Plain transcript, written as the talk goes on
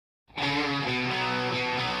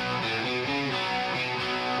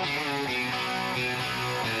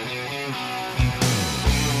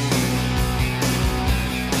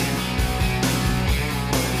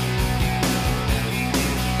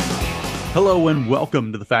Hello and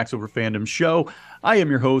welcome to the Facts Over Fandom show. I am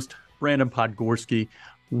your host, Brandon Podgorski.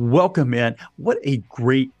 Welcome in. What a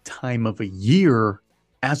great time of a year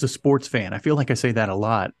as a sports fan. I feel like I say that a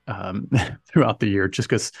lot throughout the year just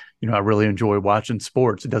because, I really enjoy watching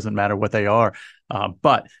sports. It doesn't matter what they are.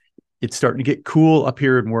 But it's starting to get cool up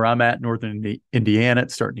here where I'm at, northern Indiana.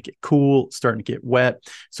 It's starting to get cool, starting to get wet.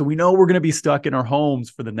 So we know we're going to be stuck in our homes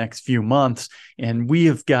for the next few months. And we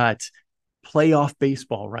have got playoff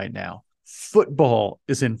baseball right now. Football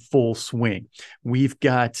is in full swing. We've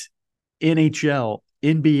got NHL,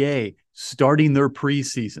 NBA starting their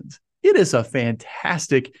preseasons. It is a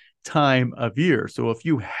fantastic time of year. So if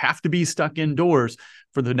you have to be stuck indoors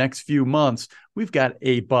for the next few months, we've got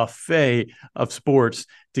a buffet of sports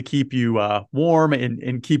to keep you warm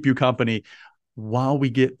and keep you company while we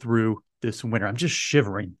get through this winter. I'm just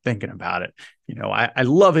shivering thinking about it. I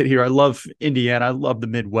love it here. I love Indiana. I love the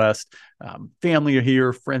Midwest. Family are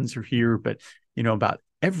here, friends are here, but about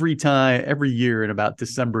every year in about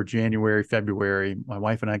December, January, February, my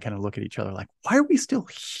wife and I kind of look at each other like, why are we still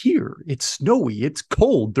here? It's snowy. It's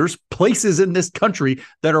cold. There's places in this country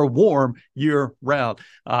that are warm year round.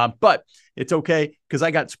 But it's okay because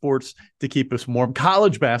I got sports to keep us warm.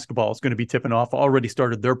 College basketball is going to be tipping off. Already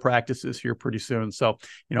started their practices here pretty soon. So,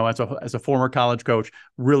 as a former college coach,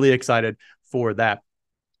 really excited for that.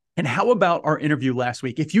 And how about our interview last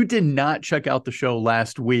week? If you did not check out the show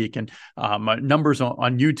last week, and numbers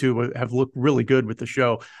on YouTube have looked really good with the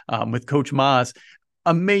show with Coach Maz.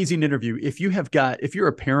 Amazing interview. If you're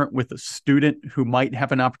a parent with a student who might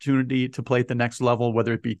have an opportunity to play at the next level,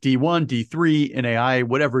 whether it be D1, D3, NAI,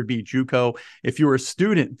 whatever it be, JUCO, if you're a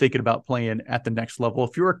student thinking about playing at the next level,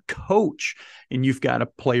 if you're a coach and you've got a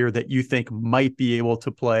player that you think might be able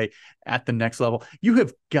to play at the next level, you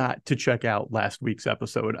have got to check out last week's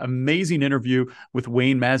episode. Amazing interview with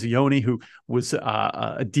Wayne Mazzioni, who was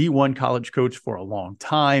a D1 college coach for a long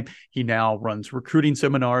time. He now runs recruiting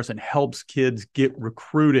seminars and helps kids get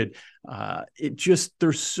recruited.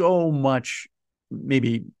 There's so much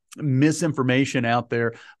maybe misinformation out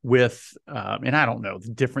there with, and I don't know the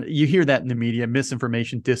difference. You hear that in the media,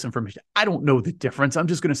 misinformation, disinformation. I don't know the difference. I'm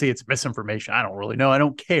just going to say it's misinformation. I don't really know. I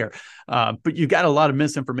don't care. But you got a lot of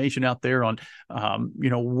misinformation out there on,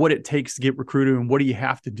 what it takes to get recruited and what do you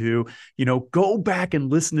have to do. Go back and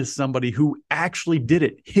listen to somebody who actually did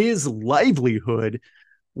it. His livelihood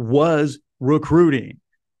was recruiting.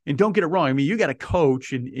 And don't get it wrong. I mean, you got to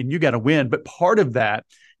coach and you got to win, but part of that,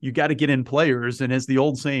 you got to get in players. And as the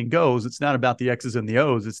old saying goes, it's not about the X's and the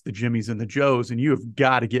O's, it's the Jimmies and the Joes. And you have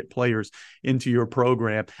got to get players into your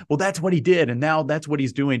program. Well, that's what he did. And now that's what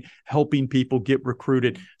he's doing, helping people get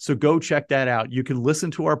recruited. So go check that out. You can listen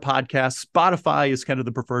to our podcast. Spotify is kind of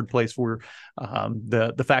the preferred place for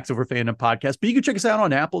the Facts Over Fandom podcast. But you can check us out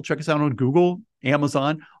on Apple, check us out on Google,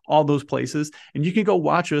 Amazon, all those places. And you can go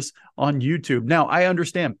watch us on YouTube. Now, I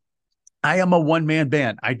understand I am a one-man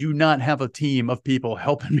band. I do not have a team of people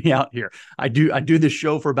helping me out here. I do this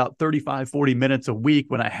show for about 35, 40 minutes a week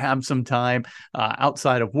when I have some time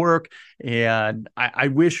outside of work. And I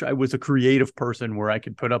wish I was a creative person where I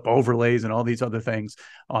could put up overlays and all these other things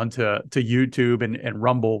onto YouTube and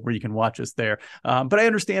Rumble where you can watch us there. But I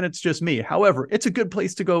understand it's just me. However, it's a good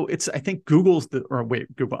place to go. I think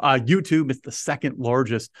YouTube is the second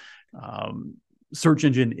largest search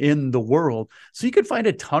engine in the world. So you can find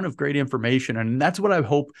a ton of great information. And that's what I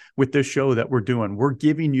hope with this show that we're doing. We're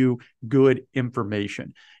giving you good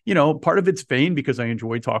information. Part of it's vain because I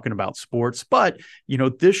enjoy talking about sports, but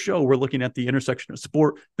this show, we're looking at the intersection of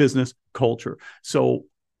sport, business, culture. So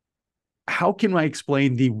how can I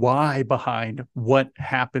explain the why behind what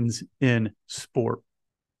happens in sport?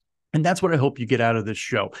 And that's what I hope you get out of this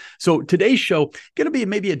show. So today's show going to be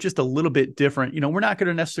maybe just a little bit different. We're not going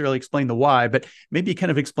to necessarily explain the why, but maybe kind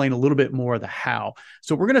of explain a little bit more of the how.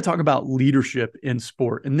 So we're going to talk about leadership in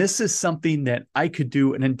sport. And this is something that I could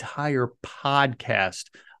do an entire podcast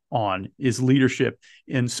on, is leadership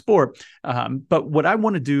in sport. But what I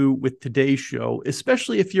want to do with today's show,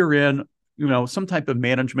 especially if you're in some type of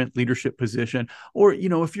management leadership position, or,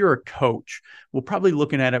 if you're a coach, we're probably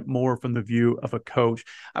looking at it more from the view of a coach.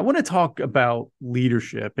 I want to talk about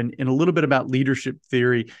leadership and a little bit about leadership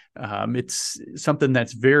theory. It's something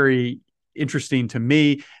that's very interesting to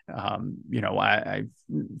me. I've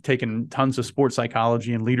taken tons of sports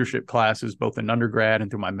psychology and leadership classes, both in undergrad and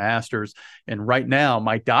through my master's. And right now,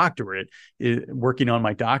 working on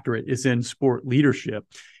my doctorate is in sport leadership.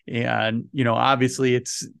 And, obviously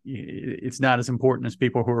it's not as important as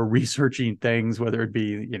people who are researching things, whether it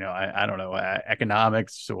be, I don't know,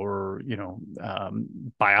 economics or,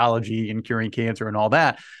 biology and curing cancer and all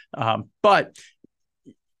that. But,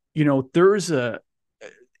 there's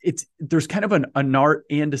there's kind of an art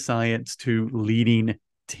and a science to leading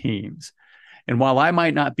teams. And while I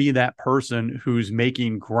might not be that person who's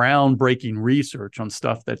making groundbreaking research on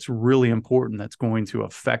stuff that's really important, that's going to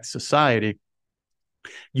affect society,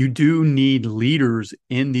 you do need leaders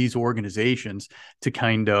in these organizations to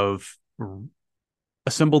kind of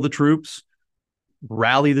assemble the troops,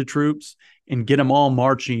 rally the troops, and get them all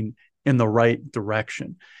marching in the right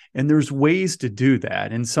direction. And there's ways to do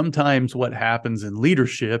that. And sometimes what happens in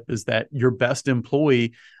leadership is that your best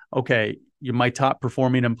employee, okay, you're my top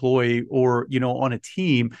performing employee, or, on a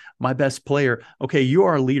team, my best player, okay, you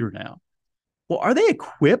are a leader now. Well, are they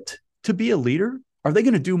equipped to be a leader? Are they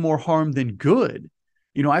going to do more harm than good?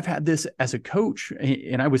 I've had this as a coach,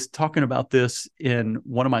 and I was talking about this in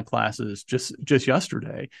one of my classes just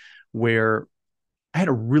yesterday, where I had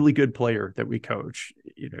a really good player that we coach.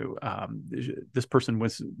 This person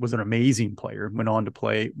was an amazing player, went on to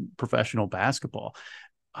play professional basketball,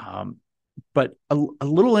 but a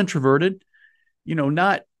little introverted,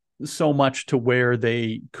 not so much to where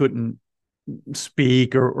they couldn't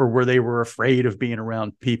speak or where they were afraid of being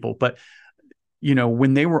around people. But,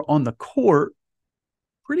 when they were on the court,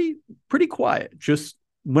 pretty quiet, just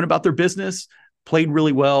went about their business, played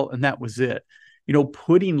really well, and that was it.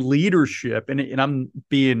 Putting leadership, and I'm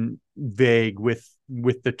being vague with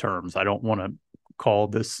the terms. I don't want to call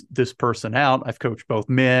this person out. I've coached both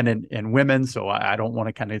men and women, so I don't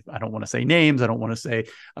want to say names. I don't want to say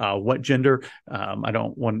what gender. I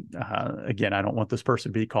don't want this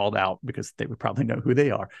person to be called out, because they would probably know who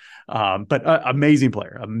they are. But amazing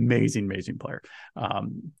player, amazing player.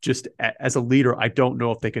 Just as a leader, I don't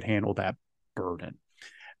know if they could handle that burden.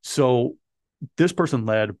 So this person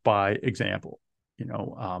led by example.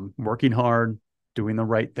 Working hard, doing the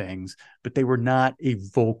right things, but they were not a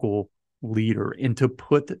vocal leader. And to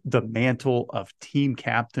put the mantle of team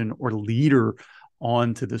captain or leader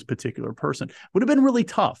onto this particular person would have been really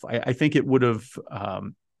tough. I think it would have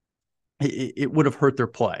hurt their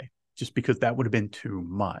play, just because that would have been too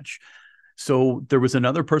much. So there was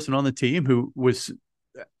another person on the team who was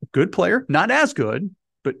a good player, not as good,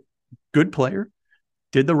 but good player,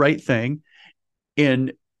 did the right thing,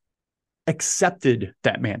 and accepted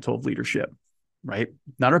that mantle of leadership, right?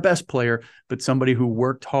 Not our best player, but somebody who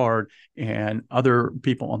worked hard and other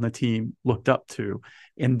people on the team looked up to.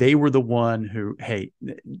 And they were the one who, hey,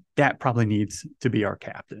 that probably needs to be our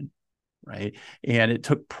captain, right? And it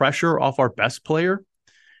took pressure off our best player.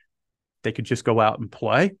 They could just go out and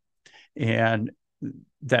play. And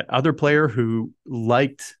that other player who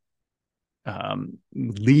liked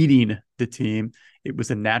leading the team, it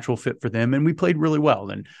was a natural fit for them, and we played really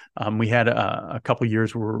well. And we had a couple of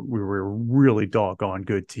years where we were a really doggone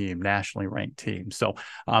good team, nationally ranked team. So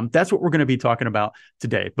that's what we're going to be talking about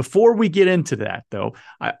today. Before we get into that, though,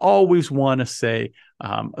 I always want to say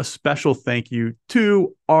a special thank you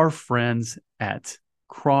to our friends at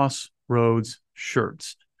Crossroads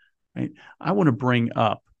Shirts. Right? I want to bring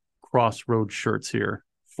up Crossroads Shirts here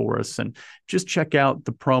for us, and just check out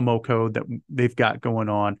the promo code that they've got going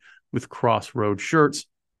on with Crossroads Shirts.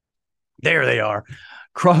 There they are,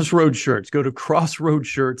 Crossroads Shirts. Go to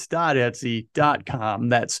crossroadshirts.etsy.com.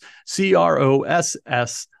 That's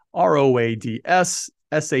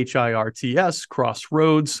CROSSROADSSHIRTS,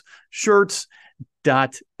 Crossroads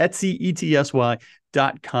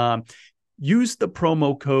Shirts.etsy.com. Use the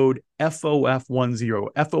promo code FOF10,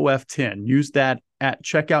 FOF10. Use that at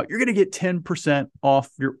checkout. You're going to get 10% off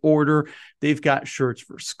your order. They've got shirts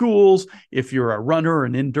for schools. If you're a runner,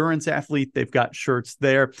 an endurance athlete, they've got shirts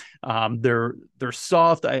there. They're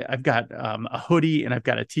soft. I've got a hoodie and I've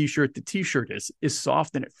got a t-shirt. The t-shirt is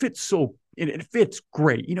soft and it fits it fits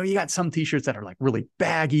great. You got some t-shirts that are like really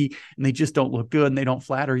baggy and they just don't look good and they don't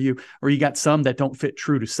flatter you. Or you got some that don't fit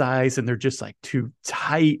true to size and they're just like too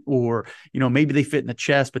tight, or, maybe they fit in the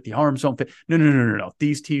chest, but the arms don't fit. No.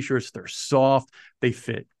 These t-shirts, they're soft. They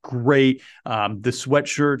fit great. The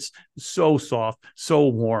sweatshirts, so soft, so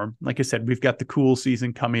warm. Like I said, we've got the cool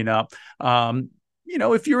season coming up.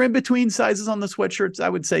 If you're in between sizes on the sweatshirts, I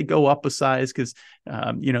would say go up a size, because,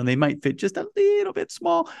 they might fit just a little bit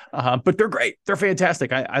small, but they're great. They're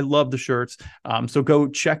fantastic. I love the shirts. So go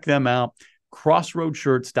check them out.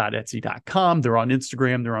 Crossroadshirts.etsy.com. They're on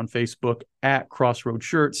Instagram. They're on Facebook at Crossroad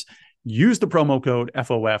Shirts. Use the promo code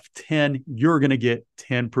FOF10. You're going to get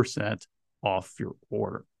 10% off your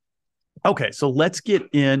order. Okay, so let's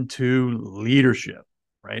get into leadership.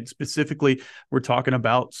 Right. Specifically, we're talking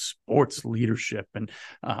about sports leadership. And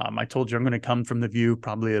I told you I'm going to come from the view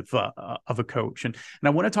probably of a coach. And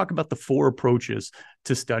I want to talk about the 4 approaches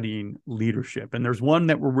to studying leadership. And there's one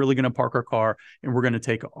that we're really going to park our car and we're going to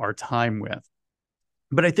take our time with.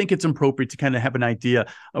 But I think it's appropriate to kind of have an idea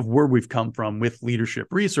of where we've come from with leadership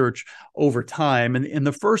research over time. And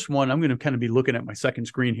the first one, I'm going to kind of be looking at my second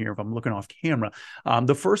screen here if I'm looking off camera.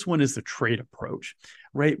 The first one is the trait approach,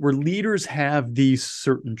 right? Where leaders have these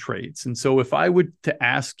certain traits. And so if I would to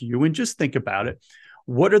ask you, and just think about it,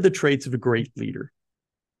 what are the traits of a great leader?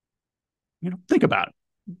 Think about it.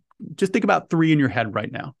 Just think about three in your head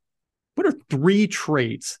right now. What are three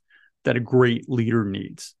traits that a great leader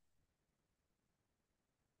needs?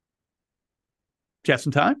 Do you have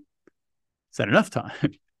some time? Is that enough time?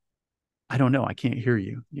 I don't know. I can't hear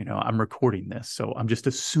you. I'm recording this, so I'm just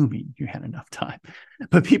assuming you had enough time.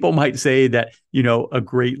 But people might say that, a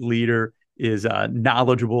great leader is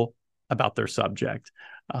knowledgeable about their subject.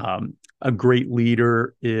 A great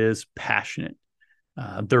leader is passionate.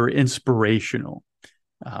 They're inspirational.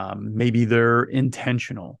 Maybe they're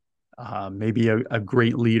intentional. Maybe a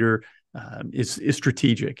great leader is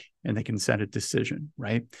strategic and they can set a decision,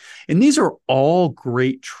 right? And these are all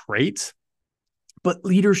great traits, but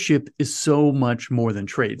leadership is so much more than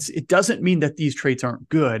traits. It doesn't mean that these traits aren't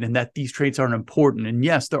good and that these traits aren't important. And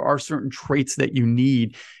yes, there are certain traits that you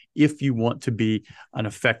need if you want to be an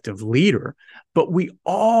effective leader, but we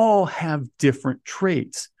all have different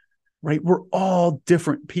traits, right? We're all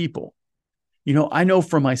different people. I know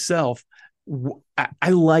for myself, I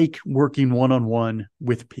like working one-on-one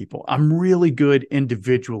with people. I'm really good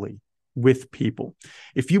individually with people.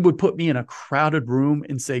 If you would put me in a crowded room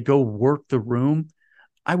and say, go work the room,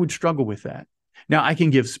 I would struggle with that. Now, I can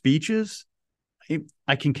give speeches.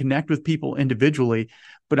 I can connect with people individually,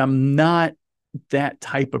 but I'm not that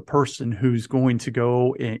type of person who's going to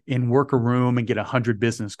go and work a room and get 100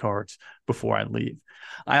 business cards before I leave.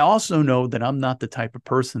 I also know that I'm not the type of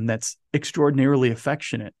person that's extraordinarily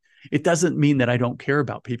affectionate. It doesn't mean that I don't care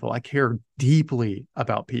about people. I care deeply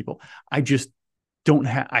about people. I just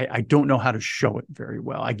I don't know how to show it very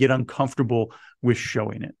well. I get uncomfortable with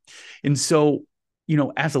showing it. And so,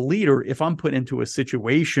 as a leader, if I'm put into a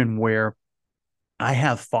situation where I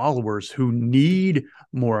have followers who need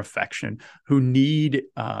more affection, who need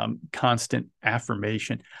constant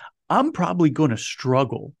affirmation, I'm probably going to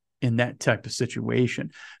struggle in that type of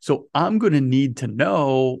situation. So I'm going to need to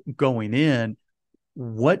know going in,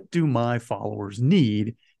 what do my followers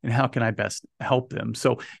need and how can I best help them?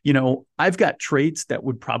 So, I've got traits that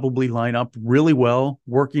would probably line up really well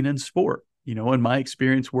working in sport. In my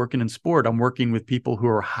experience working in sport, I'm working with people who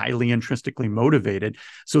are highly intrinsically motivated.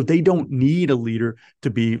 So they don't need a leader to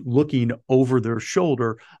be looking over their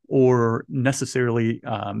shoulder or necessarily,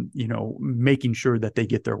 making sure that they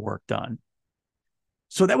get their work done.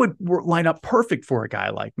 So that would line up perfect for a guy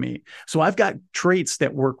like me. So I've got traits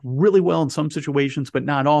that work really well in some situations, but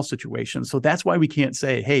not all situations. So that's why we can't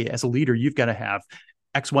say, hey, as a leader, you've got to have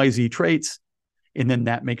XYZ traits, and then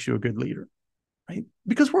that makes you a good leader, right?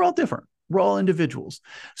 Because we're all different. We're all individuals.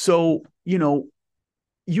 So,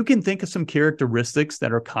 you can think of some characteristics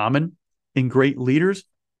that are common in great leaders,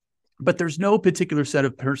 but there's no particular set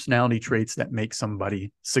of personality traits that make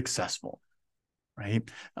somebody successful. Right.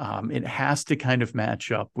 It has to kind of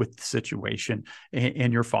match up with the situation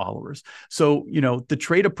and your followers. So, the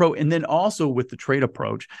trait approach, and then also with the trait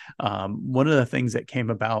approach, one of the things that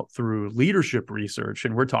came about through leadership research,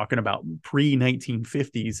 and we're talking about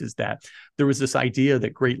pre-1950s, is that there was this idea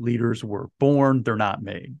that great leaders were born, they're not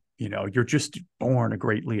made. You're just born a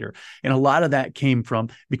great leader. And a lot of that came from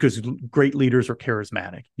because great leaders are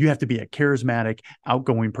charismatic. You have to be a charismatic,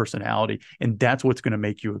 outgoing personality, and that's what's going to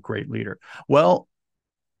make you a great leader. Well,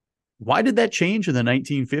 why did that change in the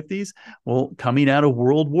 1950s? Well, coming out of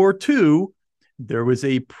World War II, there was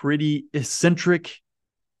a pretty eccentric,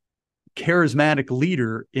 charismatic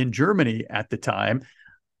leader in Germany at the time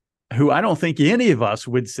who I don't think any of us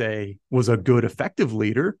would say was a good, effective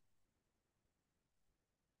leader.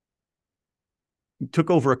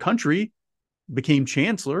 Took over a country, became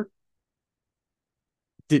chancellor,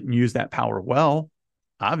 didn't use that power well,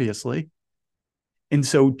 obviously. And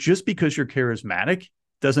so just because you're charismatic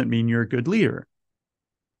doesn't mean you're a good leader.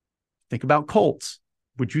 Think about cults.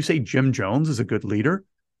 Would you say Jim Jones is a good leader?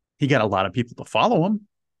 He got a lot of people to follow him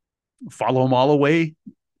all the way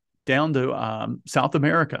down to South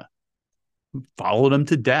America, followed him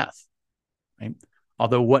to death. Right?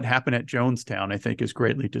 Although what happened at Jonestown, I think, is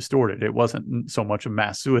greatly distorted. It wasn't so much a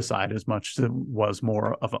mass suicide as much as it was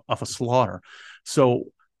more of a slaughter. So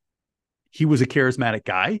he was a charismatic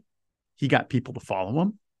guy. He got people to follow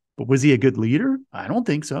him. But was he a good leader? I don't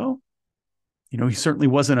think so. He certainly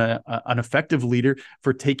wasn't an effective leader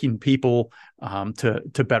for taking people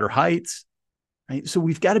to better heights. right? So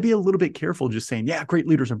we've got to be a little bit careful just saying, yeah, great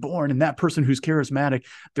leaders are born, and that person who's charismatic,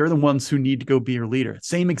 they're the ones who need to go be your leader.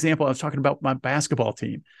 Same example, I was talking about my basketball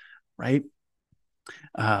team, right?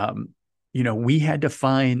 We had to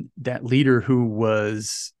find that leader who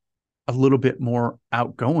was a little bit more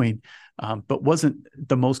outgoing, but wasn't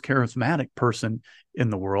the most charismatic person in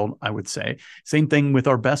the world, I would say. Same thing with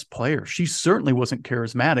our best player. She certainly wasn't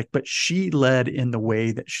charismatic, but she led in the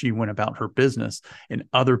way that she went about her business, and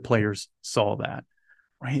other players saw that,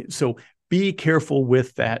 right? So be careful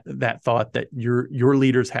with that thought that your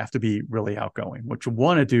leaders have to be really outgoing. What you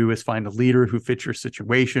want to do is find a leader who fits your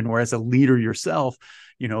situation, or as a leader yourself,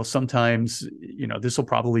 sometimes, this will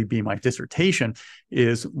probably be my dissertation,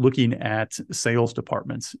 is looking at sales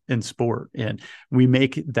departments in sport. And we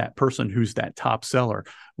make that person who's that top seller,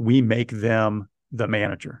 we make them the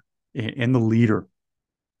manager and the leader.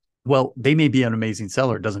 Well, they may be an amazing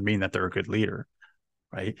seller. It doesn't mean that they're a good leader,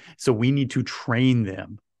 right? So we need to train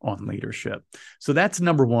them on leadership. So that's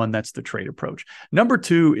number one. That's the trait approach. Number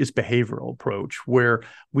two is behavioral approach, where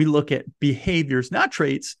we look at behaviors, not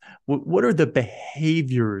traits. What are the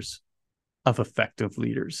behaviors of effective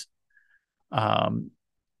leaders? Do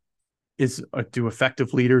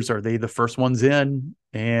effective leaders, are they the first ones in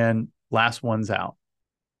and last ones out?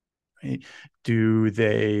 Right? Do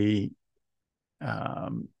they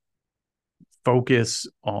focus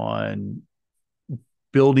on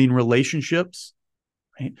building relationships?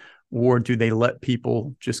 Right? Or do they let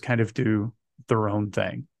people just kind of do their own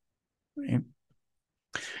thing? Right?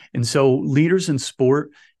 And so leaders in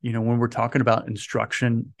sport, when we're talking about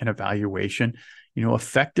instruction and evaluation,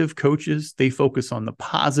 effective coaches, they focus on the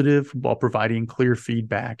positive while providing clear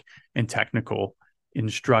feedback and technical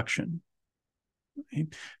instruction.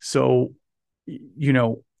 Right? So,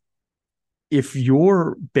 if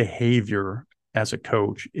your behavior as a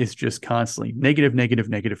coach is just constantly negative,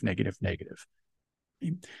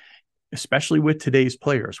 especially with today's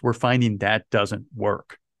players, we're finding that doesn't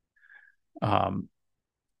work.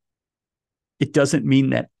 It doesn't mean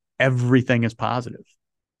that everything is positive.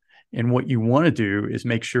 And what you want to do is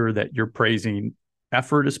make sure that you're praising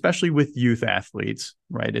effort, especially with youth athletes,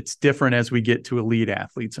 right? It's different as we get to elite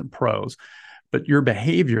athletes and pros, but your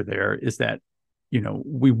behavior there is that,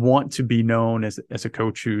 we want to be known as a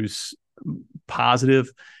coach who's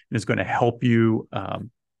positive and is going to help you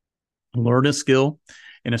learn a skill.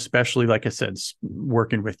 And especially, like I said,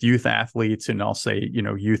 working with youth athletes, and I'll say,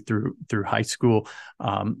 youth through high school,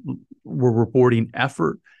 we're rewarding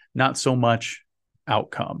effort, not so much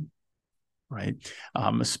outcome, right?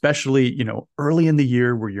 Especially, early in the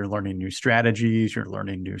year where you're learning new strategies, you're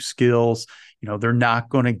learning new skills, they're not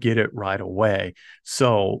going to get it right away.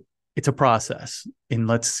 So it's a process, and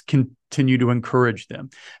let's continue to encourage them,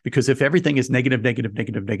 because if everything is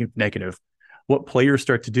negative, what players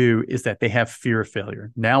start to do is that they have fear of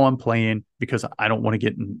failure. Now I'm playing because I don't want to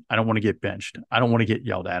get benched. I don't want to get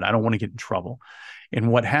yelled at. I don't want to get in trouble. And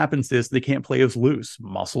what happens is they can't play as loose.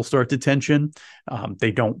 Muscles start to tension.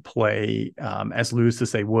 They don't play as loose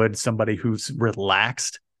as they would somebody who's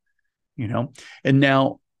relaxed, And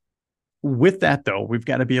now with that, though, we've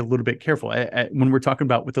got to be a little bit careful. When we're talking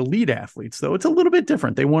about with elite athletes, though, it's a little bit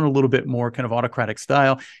different. They want a little bit more kind of autocratic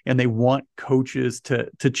style, and they want coaches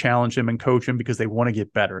to challenge them and coach them because they want to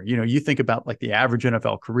get better. You think about like the average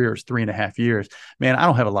NFL career is 3.5 years. Man, I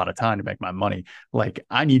don't have a lot of time to make my money. Like,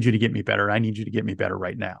 I need you to get me better. I need you to get me better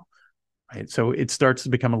right now. Right. So it starts to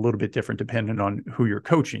become a little bit different depending on who you're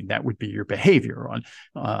coaching. That would be your behavior on,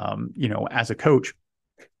 as a coach.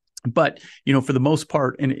 But, for the most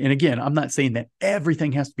part, and again, I'm not saying that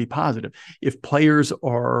everything has to be positive. If players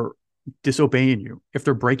are disobeying you, if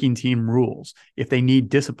they're breaking team rules, if they need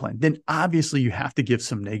discipline, then obviously you have to give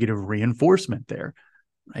some negative reinforcement there,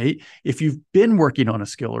 right? If you've been working on a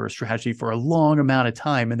skill or a strategy for a long amount of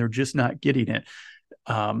time and they're just not getting it,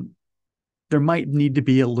 there might need to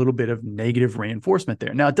be a little bit of negative reinforcement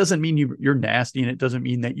there. Now, it doesn't mean you're nasty, and it doesn't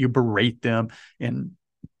mean that you berate them and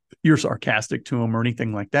you're sarcastic to them or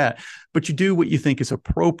anything like that, but you do what you think is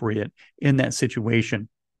appropriate in that situation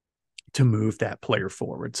to move that player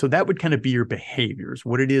forward. So that would kind of be your behaviors,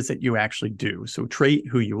 what it is that you actually do. So trait,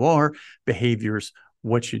 who you are, behaviors,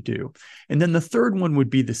 what you do. And then the third one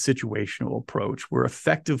would be the situational approach, where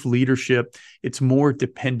effective leadership, it's more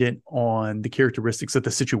dependent on the characteristics of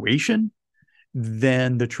the situation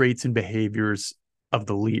than the traits and behaviors of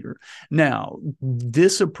the leader. Now,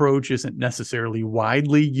 this approach isn't necessarily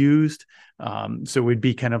widely used. So it'd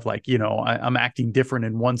be kind of like, I'm acting different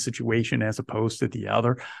in one situation as opposed to the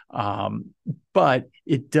other. But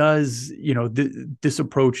it does, this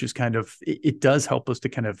approach is kind of, it does help us to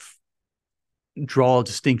kind of draw a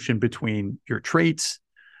distinction between your traits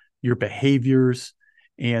your behaviors,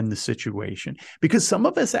 and the situation. Because some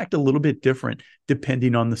of us act a little bit different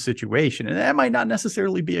depending on the situation. And that might not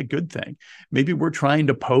necessarily be a good thing. Maybe we're trying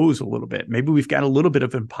to pose a little bit. Maybe we've got a little bit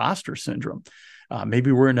of imposter syndrome.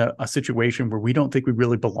 Maybe we're in a situation where we don't think we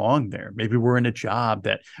really belong there. Maybe we're in a job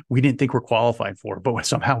that we didn't think we're qualified for, but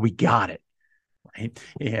somehow we got it. Right.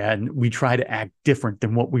 And we try to act different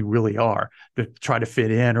than what we really are to try to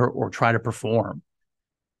fit in or try to perform.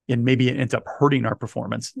 And maybe it ends up hurting our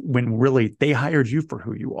performance when really they hired you for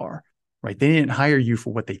who you are, right? They didn't hire you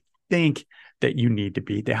for what they think that you need to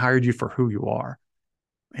be. They hired you for who you are.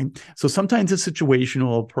 And so sometimes a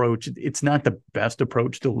situational approach, it's not the best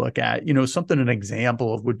approach to look at. An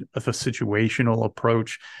example of a situational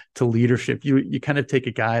approach to leadership. You kind of take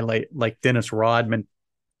a guy like Dennis Rodman,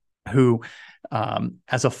 who,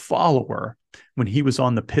 as a follower, when he was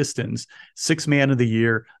on the Pistons, 6th man of the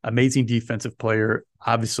year, amazing defensive player,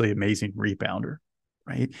 obviously amazing rebounder,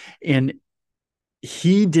 right? And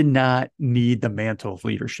he did not need the mantle of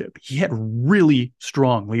leadership. He had really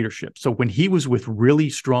strong leadership. So when he was with really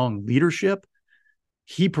strong leadership,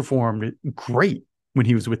 he performed great when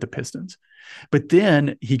he was with the Pistons. But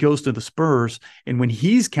then he goes to the Spurs, and when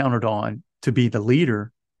he's counted on to be the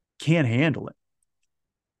leader, can't handle it,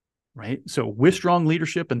 right? So with strong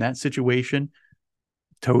leadership in that situation,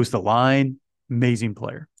 toes the line, amazing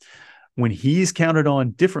player. When he's counted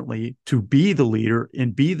on differently to be the leader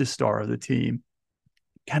and be the star of the team,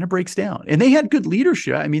 kind of breaks down. And they had good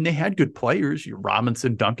leadership. I mean, they had good players, your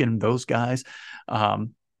Robinson, Duncan, those guys.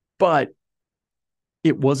 But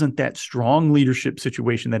it wasn't that strong leadership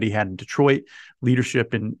situation that he had in Detroit.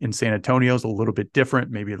 Leadership in San Antonio is a little bit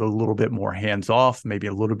different, maybe a little bit more hands-off, maybe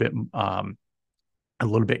a little bit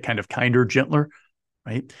kind of kinder, gentler,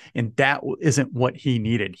 right? And that isn't what he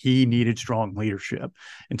needed. He needed strong leadership.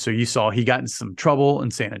 And so you saw he got in some trouble in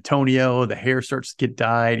San Antonio. The hair starts to get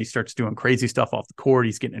dyed. He starts doing crazy stuff off the court.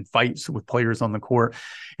 He's getting in fights with players on the court.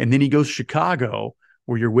 And then he goes to Chicago,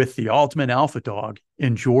 where you're with the ultimate alpha dog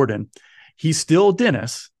in Jordan. He's still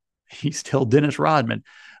Dennis. He's still Dennis Rodman.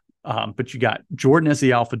 But you got Jordan as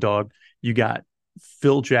the alpha dog. You got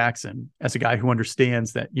Phil Jackson as a guy who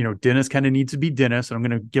understands that, Dennis kind of needs to be Dennis, and I'm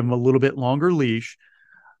going to give him a little bit longer leash.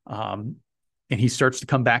 And he starts to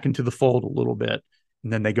come back into the fold a little bit,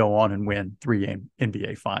 and then they go on and win 3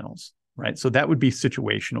 NBA finals, right? So that would be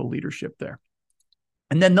situational leadership there.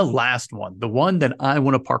 And then the last one, the one that I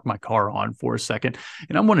want to park my car on for a second,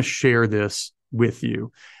 and I want to share this with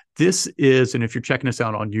you. This is, and if you're checking us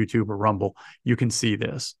out on YouTube or Rumble, you can see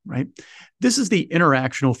this, right? This is the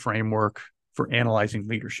interactional framework for analyzing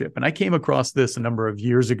leadership. And I came across this a number of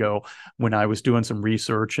years ago when I was doing some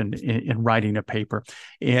research and writing a paper.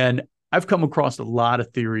 And I've come across a lot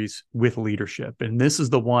of theories with leadership. And this is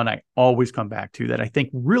the one I always come back to that I think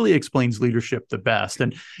really explains leadership the best.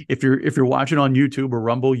 And if you're watching on YouTube or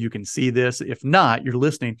Rumble, you can see this. If not, you're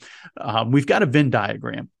listening. We've got a Venn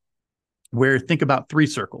diagram where think about 3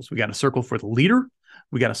 circles. We got a circle for the leader,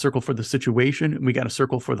 we got a circle for the situation, and we got a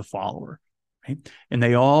circle for the follower. Right? And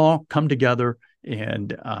they all come together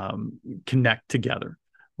and connect together,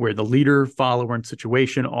 where the leader, follower, and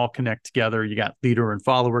situation all connect together. You got leader and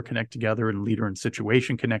follower connect together, and leader and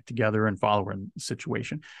situation connect together, and follower and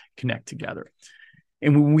situation connect together.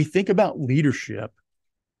 And when we think about leadership,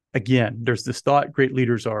 again, there's this thought great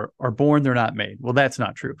leaders are born, they're not made. Well, that's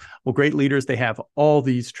not true. Well, great leaders, they have all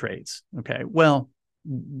these traits. Okay, well,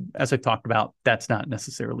 as I talked about, that's not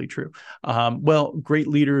necessarily true. Well, great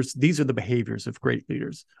leaders, these are the behaviors of great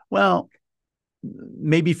leaders. Well,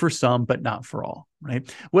 maybe for some, but not for all,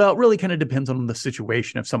 right? Well, it really kind of depends on the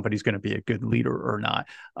situation if somebody's going to be a good leader or not.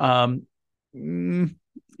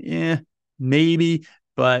 Maybe,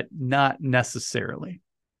 but not necessarily,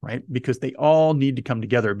 right? Because they all need to come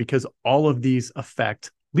together because all of these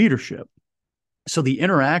affect leadership. So the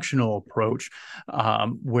interactional approach,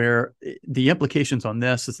 where the implications on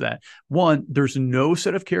this is that, one, there's no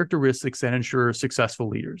set of characteristics that ensure successful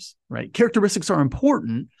leaders, right? Characteristics are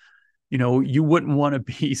important. You wouldn't want to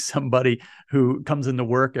be somebody who comes into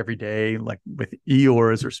work every day, like with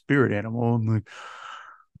Eeyore as their spirit animal. I'm like,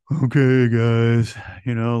 okay, guys,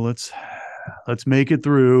 let's make it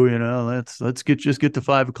through, let's just get to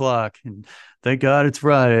 5 o'clock and thank God it's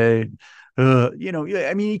Friday.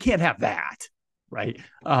 You can't have that. Right.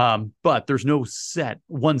 But there's no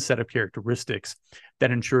one set of characteristics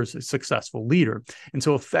that ensures a successful leader. And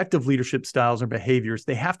so effective leadership styles or behaviors,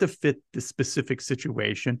 they have to fit the specific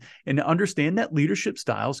situation and understand that leadership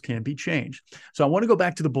styles can be changed. So I want to go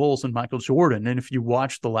back to the Bulls and Michael Jordan. And if you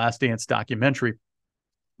watch the Last Dance documentary,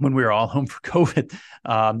 when we were all home for COVID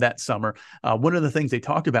that summer, one of the things they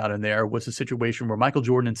talked about in there was a situation where Michael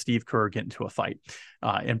Jordan and Steve Kerr get into a fight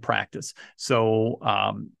in practice. So,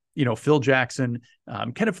 Phil Jackson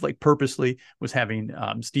kind of like purposely was having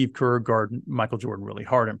Steve Kerr guard Michael Jordan really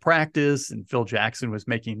hard in practice, and Phil Jackson was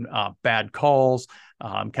making bad calls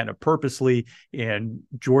kind of purposely, and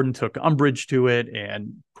Jordan took umbrage to it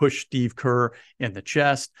and pushed Steve Kerr in the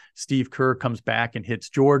chest. Steve Kerr comes back and hits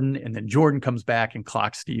Jordan, and then Jordan comes back and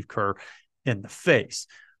clocks Steve Kerr in the face,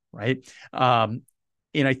 right? And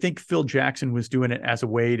I think Phil Jackson was doing it as a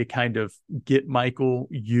way to kind of get Michael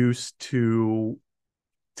used to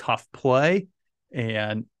tough play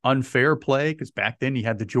and unfair play, because back then you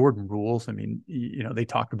had the Jordan rules. I mean, they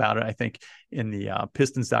talked about it, I think, in the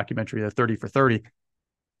Pistons documentary, the 30 for 30,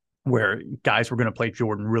 where guys were going to play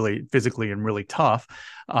Jordan really physically and really tough.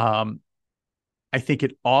 I think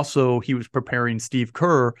he was preparing Steve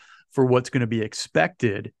Kerr for what's going to be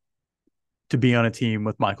expected to be on a team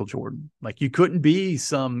with Michael Jordan. Like, you couldn't be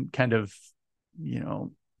some kind of,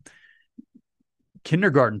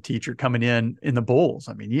 kindergarten teacher coming in the Bulls.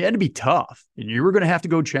 I mean, you had to be tough, and you were going to have to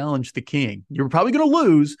go challenge the king. You were probably going to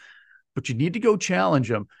lose, but you need to go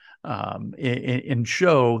challenge him and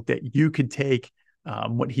show that you could take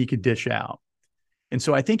what he could dish out. And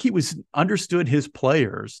so I think he understood his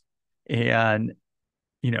players and,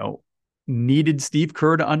 needed Steve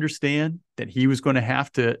Kerr to understand that he was going to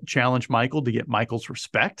have to challenge Michael to get Michael's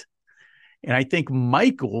respect. And I think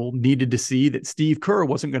Michael needed to see that Steve Kerr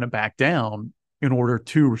wasn't going to back down in order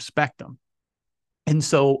to respect him. And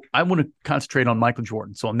so I want to concentrate on Michael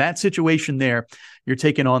Jordan. So in that situation there, you're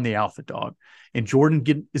taking on the alpha dog, and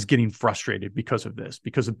Jordan is getting frustrated because of this,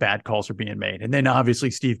 because of bad calls are being made. And then obviously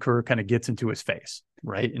Steve Kerr kind of gets into his face,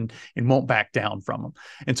 right? And won't back down from him.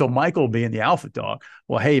 And so Michael, being the alpha dog,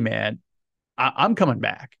 well, hey man, I'm coming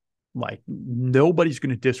back. Like, nobody's going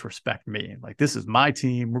to disrespect me. Like, this is my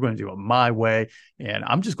team. We're going to do it my way. And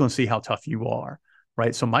I'm just going to see how tough you are.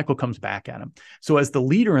 Right. So Michael comes back at him. So as the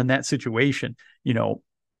leader in that situation,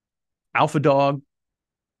 alpha dog,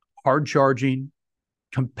 hard charging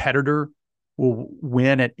competitor will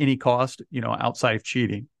win at any cost, outside of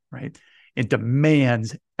cheating. Right. And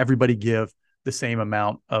demands everybody give the same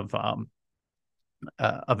amount of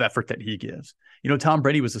effort that he gives. Tom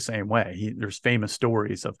Brady was the same way. There's famous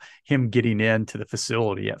stories of him getting into the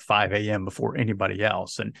facility at 5 a.m. before anybody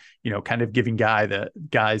else, and kind of giving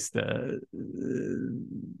guys the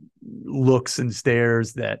looks and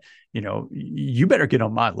stares that you better get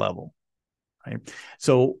on my level, right?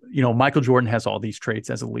 So Michael Jordan has all these traits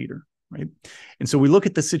as a leader, right? And so we look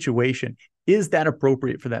at the situation. Is that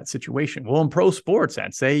appropriate for that situation? Well, in pro sports,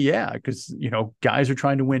 I'd say, yeah, because, guys are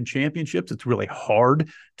trying to win championships. It's really hard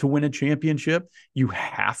to win a championship. You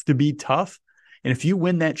have to be tough. And if you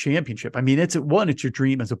win that championship, I mean, it's your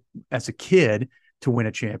dream as a kid to win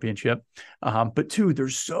a championship. But two,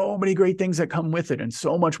 there's so many great things that come with it, and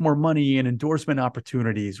so much more money and endorsement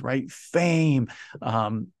opportunities, right? Fame.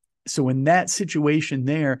 So in that situation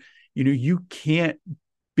there, you can't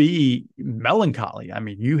be melancholy. I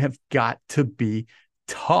mean, you have got to be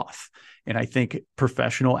tough. And I think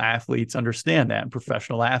professional athletes understand that. And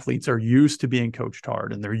professional athletes are used to being coached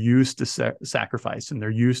hard, and they're used to sacrifice, and they're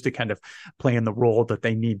used to kind of playing the role that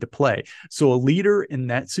they need to play. So a leader in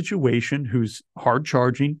that situation who's hard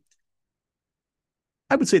charging,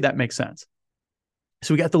 I would say that makes sense.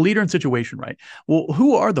 So we got the leader and situation right. Well,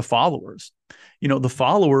 who are the followers? The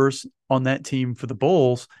followers on that team for the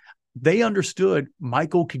Bulls, they understood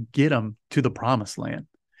Michael could get them to the promised land,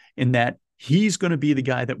 in that he's going to be the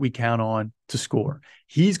guy that we count on to score.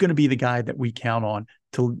 He's going to be the guy that we count on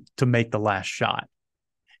to make the last shot.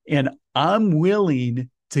 And I'm willing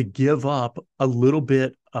to give up a little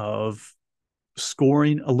bit of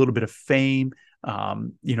scoring, a little bit of fame,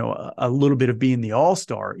 a little bit of being the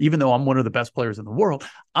all-star, even though I'm one of the best players in the world.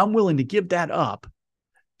 I'm willing to give that up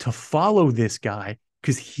to follow this guy,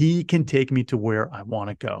 because he can take me to where I want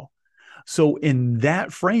to go. So in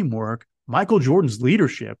that framework, Michael Jordan's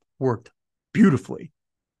leadership worked beautifully,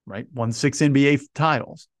 right? Won 6 NBA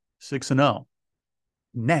titles, 6-0.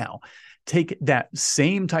 Now, take that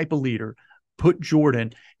same type of leader, put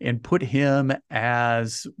Jordan and put him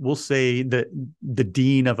as, we'll say, the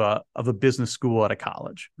dean of a business school at a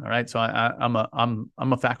college. All right. So I'm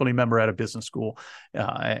a faculty member at a business school,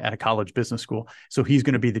 at a college business school. So he's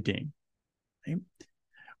going to be the dean. Okay?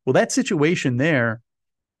 Well, that situation there,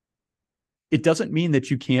 it doesn't mean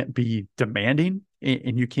that you can't be demanding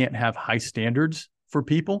and you can't have high standards for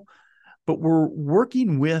people, but you're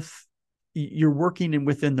working within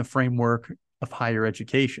the framework of higher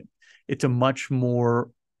education. It's a much more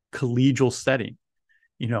collegial setting.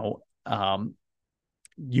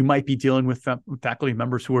 you might be dealing with faculty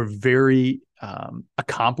members who are very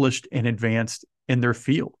accomplished and advanced in their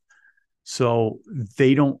field. So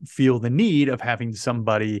they don't feel the need of having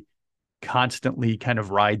somebody constantly kind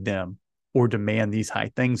of ride them or demand these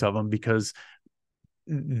high things of them, because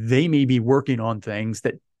they may be working on things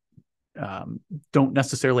that don't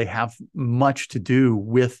necessarily have much to do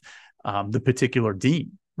with the particular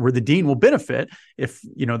dean, where the dean will benefit if,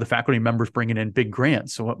 the faculty members bringing in big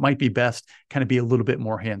grants. So it might be best kind of be a little bit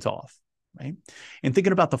more hands-off, right? And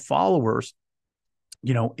thinking about the followers,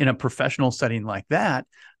 in a professional setting like that,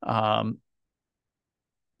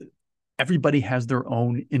 everybody has their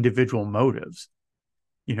own individual motives.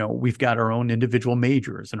 We've got our own individual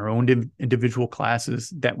majors and our own individual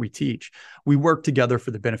classes that we teach. We work together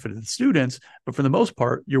for the benefit of the students, but for the most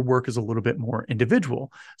part, your work is a little bit more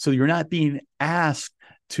individual. So you're not being asked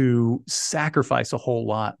to sacrifice a whole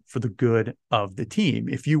lot for the good of the team.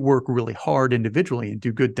 If you work really hard individually and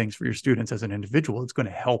do good things for your students as an individual, it's going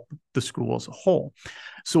to help the school as a whole.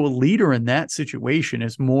 So a leader in that situation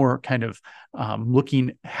is more kind of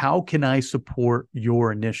looking, how can I support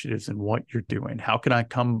your initiatives and what you're doing? How can I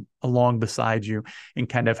come along beside you and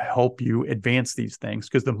kind of help you advance these things?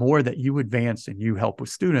 Because the more that you advance and you help with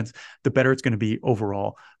students, the better it's going to be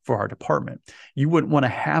overall for our department. You wouldn't want to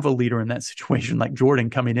have a leader in that situation like Jordan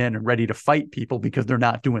coming in and ready to fight people because they're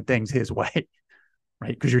not doing things his way,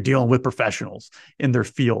 right? Because you're dealing with professionals in their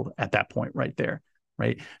field at that point right there.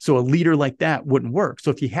 Right. So a leader like that wouldn't work. So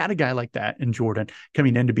if you had a guy like that in Jordan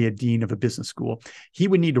coming in to be a dean of a business school, he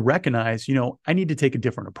would need to recognize, I need to take a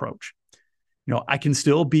different approach. I can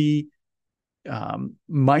still be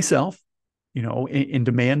myself, and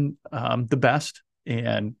demand the best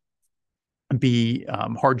and be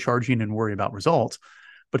hard charging and worry about results.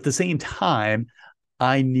 But at the same time,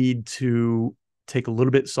 I need to take a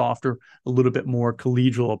little bit softer, a little bit more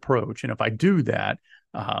collegial approach. And if I do that,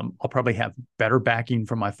 I'll probably have better backing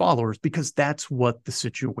from my followers, because that's what the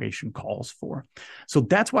situation calls for. So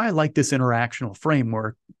that's why I like this interactional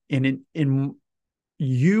framework. And in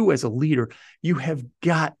you as a leader, you have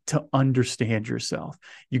got to understand yourself.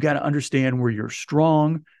 You got to understand where you're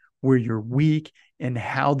strong, where you're weak, and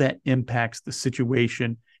how that impacts the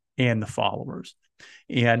situation and the followers.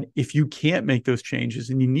 And if you can't make those changes,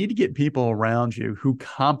 and you need to get people around you who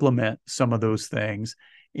complement some of those things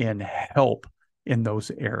and help in those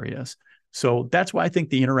areas. So that's why I think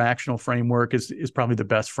the interactional framework is probably the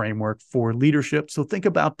best framework for leadership. So think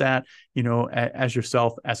about that, as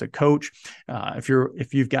yourself as a coach.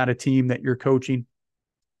 If you've got a team that you're coaching,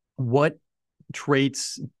 what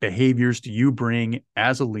traits, behaviors do you bring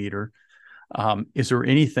as a leader? Is there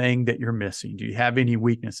anything that you're missing? Do you have any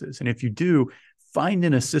weaknesses? And if you do, find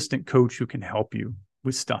an assistant coach who can help you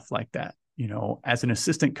with stuff like that. As an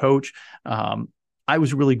assistant coach, I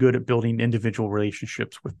was really good at building individual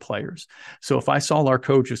relationships with players. So if I saw our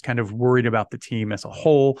coach is kind of worried about the team as a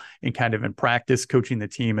whole and kind of in practice coaching the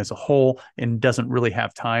team as a whole and doesn't really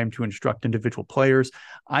have time to instruct individual players,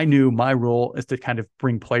 I knew my role is to kind of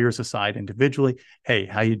bring players aside individually. Hey,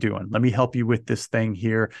 how you doing? Let me help you with this thing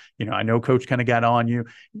here. I know coach kind of got on you.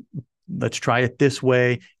 Let's try it this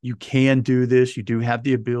way. You can do this. You do have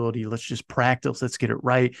the ability. Let's just practice. Let's get it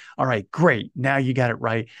right. All right, great. Now you got it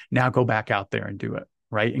right. Now go back out there and do it.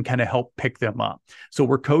 Right. And kind of help pick them up. So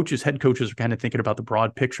where head coaches are kind of thinking about the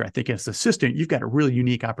broad picture, I think as an assistant, you've got a really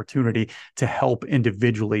unique opportunity to help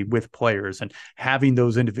individually with players, and having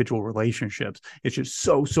those individual relationships. It's just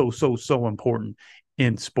so important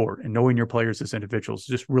in sport, and knowing your players as individuals is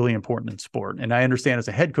just really important in sport. And I understand as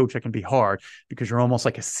a head coach, it can be hard because you're almost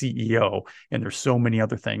like a CEO and there's so many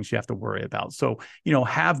other things you have to worry about. So,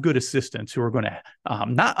 have good assistants who are going to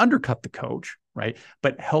not undercut the coach, right,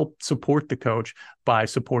 but help support the coach by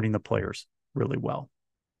supporting the players really well.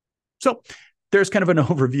 So there's kind of an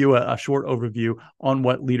overview, a short overview on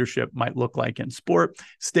what leadership might look like in sport.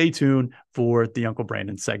 Stay tuned for the Uncle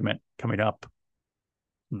Brandon segment coming up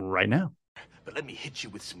right now. But let me hit you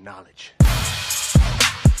with some knowledge.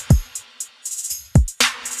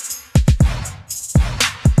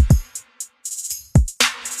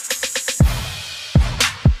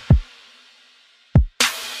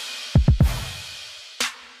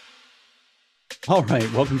 All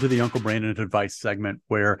right. Welcome to the Uncle Brandon Advice segment,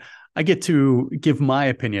 where I get to give my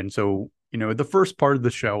opinion. So, the first part of the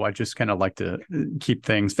show, I just kind of like to keep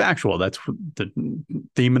things factual. That's the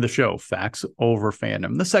theme of the show, facts over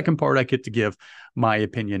fandom. The second part, I get to give my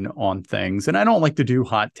opinion on things. And I don't like to do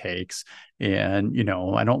hot takes. And,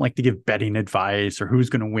 I don't like to give betting advice or who's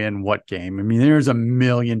going to win what game. I mean, there's a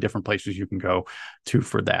million different places you can go to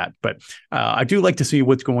for that. But I do like to see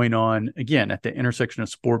what's going on, again, at the intersection of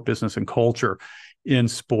sport, business, and culture. in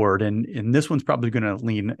sport, and this one's probably going to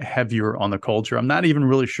lean heavier on the culture. I'm not even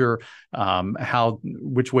really sure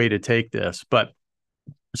which way to take this, but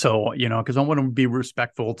so, because I want to be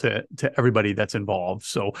respectful to everybody that's involved.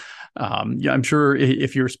 So, yeah, I'm sure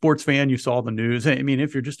if you're a sports fan, you saw the news. I mean,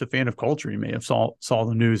 if you're just a fan of culture, you may have saw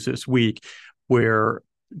the news this week where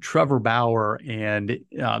Trevor Bauer and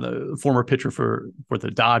the former pitcher for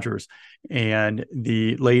the Dodgers, and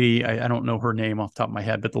the lady, I don't know her name off the top of my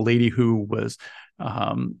head, but the lady who was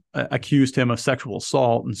accused him of sexual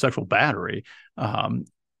assault and sexual battery,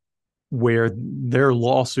 where their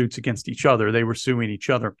lawsuits against each other, they were suing each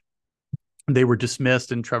other. They were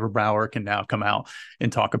dismissed, and Trevor Bauer can now come out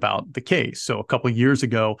and talk about the case. So a couple of years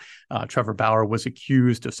ago, Trevor Bauer was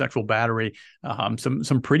accused of sexual battery,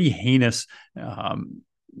 some pretty heinous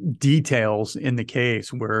details in the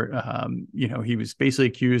case where, he was basically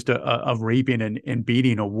accused of raping and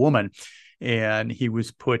beating a woman. And he was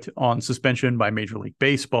put on suspension by Major League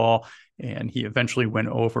Baseball, and he eventually went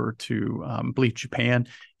over to Bleach Japan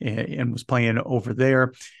and was playing over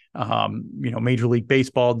there. Major League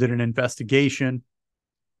Baseball did an investigation,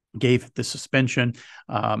 gave the suspension.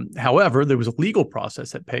 However, there was a legal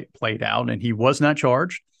process that played out, and he was not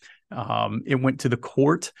charged. It went to the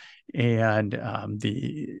court, and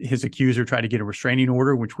his accuser tried to get a restraining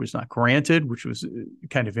order, which was not granted, which was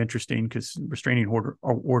kind of interesting because restraining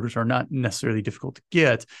orders are not necessarily difficult to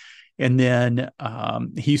get. And then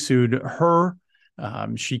he sued her.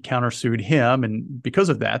 She countersued him, and because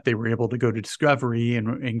of that, they were able to go to discovery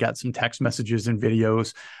and got some text messages and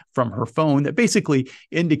videos from her phone that basically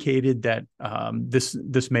indicated that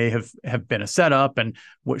this may have been a setup, and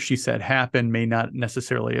what she said happened may not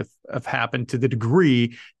necessarily have happened to the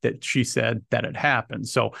degree that she said that it happened.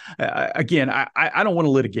 So again, I don't want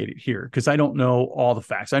to litigate it here because I don't know all the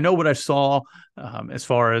facts. I know what I saw as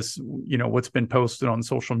far as what's been posted on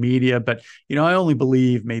social media, but I only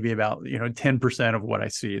believe maybe about 10% of what I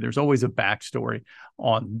see. There's always a backstory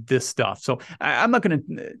on this stuff. So I'm not going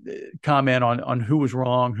to comment on who was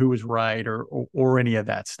wrong, who was right, or any of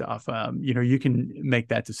that stuff. You can make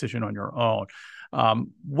that decision on your own.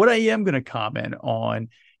 What I am going to comment on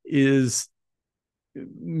is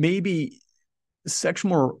maybe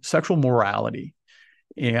sexual morality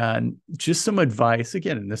and just some advice.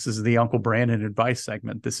 Again, and this is the Uncle Brandon advice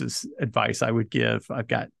segment. This is advice I would give. I've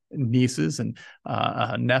got nieces and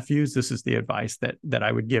nephews. This is the advice that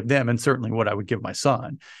I would give them, and certainly what I would give my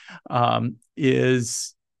son.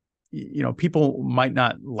 Is people might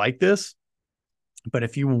not like this, but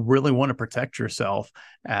if you really want to protect yourself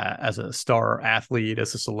as a star athlete,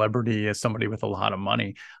 as a celebrity, as somebody with a lot of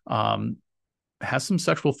money, have some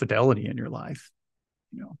sexual fidelity in your life.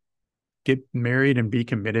 Get married and be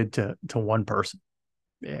committed to one person.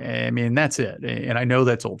 I mean, that's it. And I know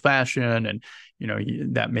that's old fashioned, and, you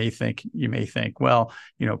may think, well,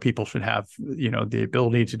 people should have, the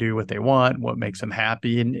ability to do what they want, what makes them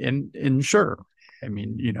happy. And sure. I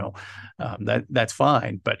mean, that's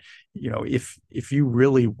fine. But, if you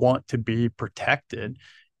really want to be protected,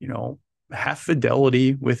 have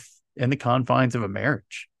fidelity within the confines of a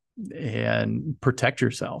marriage and protect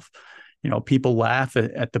yourself. People laugh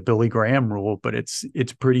at the Billy Graham rule, but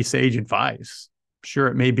it's pretty sage advice. Sure,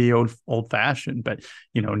 it may be old fashioned, but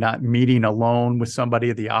not meeting alone with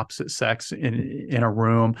somebody of the opposite sex in a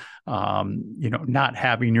room, not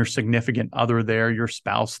having your significant other there, your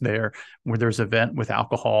spouse there, where there's an event with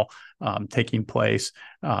alcohol taking place.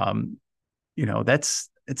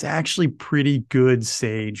 It's actually pretty good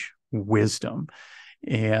sage wisdom.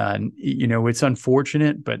 And, it's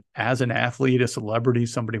unfortunate, but as an athlete, a celebrity,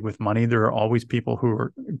 somebody with money, there are always people who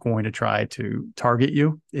are going to try to target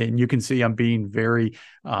you. And you can see I'm being very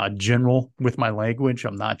general with my language.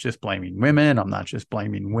 I'm not just blaming women. I'm not just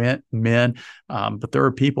blaming men. But there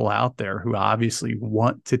are people out there who obviously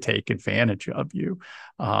want to take advantage of you.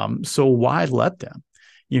 So why let them?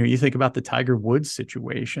 You think about the Tiger Woods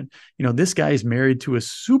situation. This guy is married to a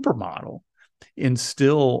supermodel and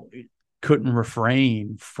still couldn't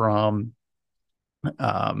refrain from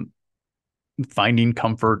finding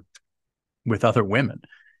comfort with other women.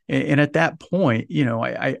 And at that point,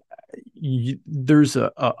 there's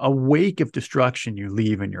a wake of destruction you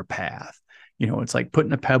leave in your path. It's like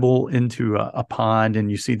putting a pebble into a pond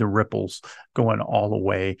and you see the ripples going all the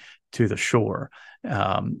way to the shore.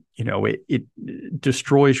 It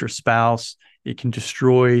destroys your spouse. It can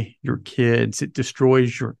destroy your kids. It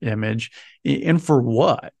destroys your image. And for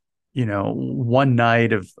what? One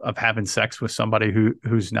night of having sex with somebody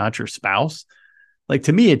who's not your spouse. Like,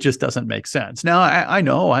 to me, it just doesn't make sense. Now, I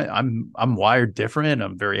know I'm wired different.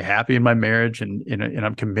 I'm very happy in my marriage, and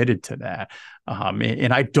I'm committed to that.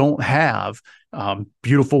 And I don't have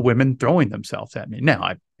beautiful women throwing themselves at me. Now,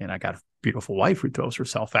 I got a beautiful wife who throws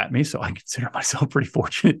herself at me, so I consider myself pretty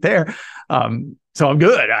fortunate there. So I'm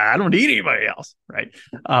good. I don't need anybody else, right?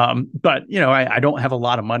 But I don't have a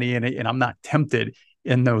lot of money in it, and I'm not tempted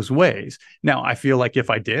in those ways. Now, I feel like if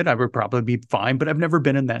I did, I would probably be fine, but I've never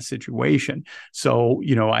been in that situation. So,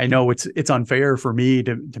 I know it's unfair for me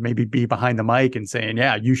to maybe be behind the mic and saying,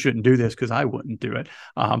 yeah, you shouldn't do this, because I wouldn't do it.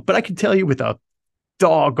 But I can tell you with a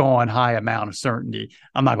doggone high amount of certainty,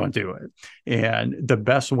 I'm not going to do it. And the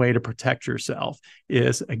best way to protect yourself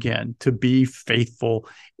is, again, to be faithful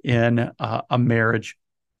in a marriage,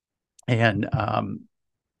 and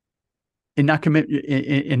not commit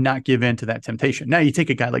and not give in to that temptation. Now, you take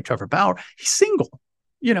a guy like Trevor Bauer, he's single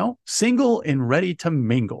and ready to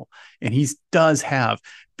mingle. And he does have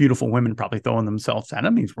beautiful women probably throwing themselves at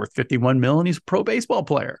him. He's worth $51 million. He's a pro baseball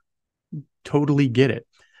player. Totally get it.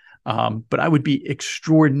 But I would be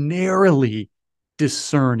extraordinarily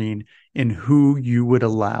discerning in who you would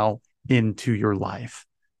allow into your life.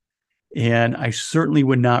 And I certainly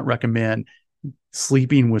would not recommend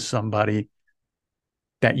sleeping with somebody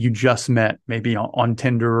that you just met, maybe on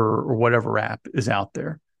Tinder or whatever app is out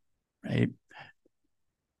there, right?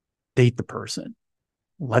 Date the person.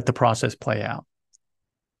 Let the process play out.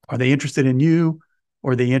 Are they interested in you,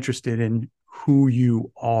 or are they interested in who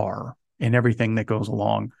you are and everything that goes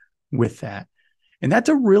along with that? And that's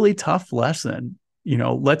a really tough lesson.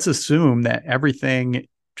 Let's assume that everything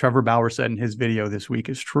Trevor Bauer said in his video this week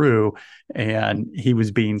is true, and he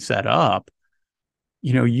was being set up.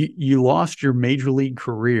 You lost your major league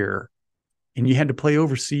career, and you had to play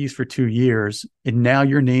overseas for 2 years, and now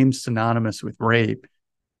your name's synonymous with rape,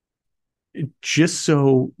 just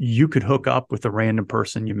so you could hook up with a random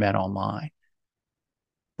person you met online.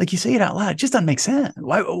 Like, you say it out loud, it just doesn't make sense.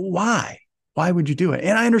 Why would you do it?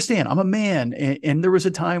 And I understand, I'm a man, and there was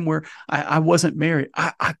a time where I wasn't married.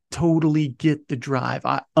 I totally get the drive.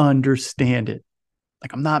 I understand it.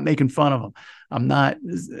 Like, I'm not making fun of them. I'm not,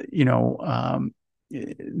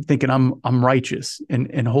 thinking I'm righteous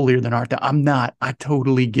and holier than art. I'm not. I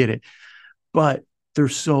totally get it. But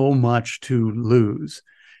there's so much to lose.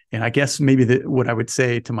 And I guess maybe what I would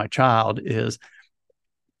say to my child is,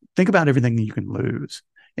 think about everything that you can lose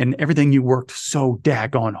and everything you worked so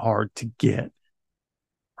daggone hard to get,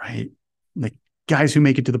 right? Like, guys who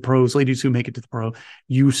make it to the pros, ladies who make it to the pro,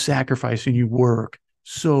 you sacrifice and you work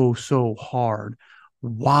so hard.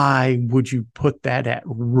 Why would you put that at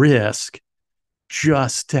risk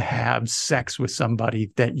just to have sex with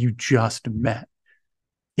somebody that you just met?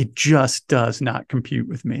 It just does not compute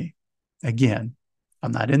with me. Again,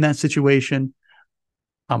 I'm not in that situation.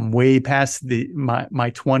 I'm way past my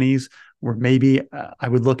 20s, where maybe I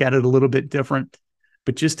would look at it a little bit different.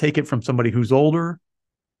 But just take it from somebody who's older,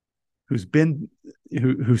 who's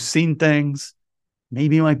seen things,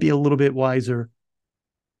 maybe might be a little bit wiser.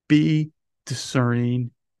 Be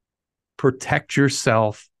discerning, protect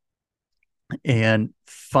yourself, and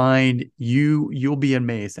you'll be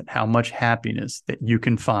amazed at how much happiness that you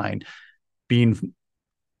can find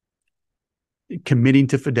committing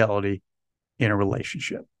to fidelity in a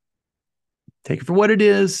relationship. Take it for what it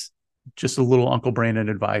is. Just a little Uncle Brandon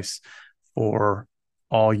advice for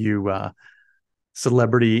all you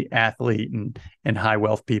celebrity, athlete, and high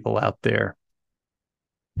wealth people out there.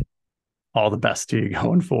 All the best to you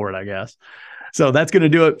going forward, I guess. So that's going to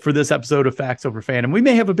do it for this episode of Facts Over Fandom. We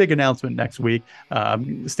may have a big announcement next week.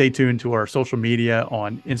 Stay tuned to our social media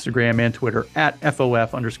on Instagram and Twitter at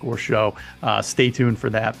FOF_show. Stay tuned for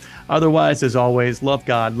that. Otherwise, as always, love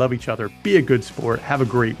God, love each other, be a good sport, have a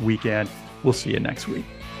great weekend. We'll see you next week.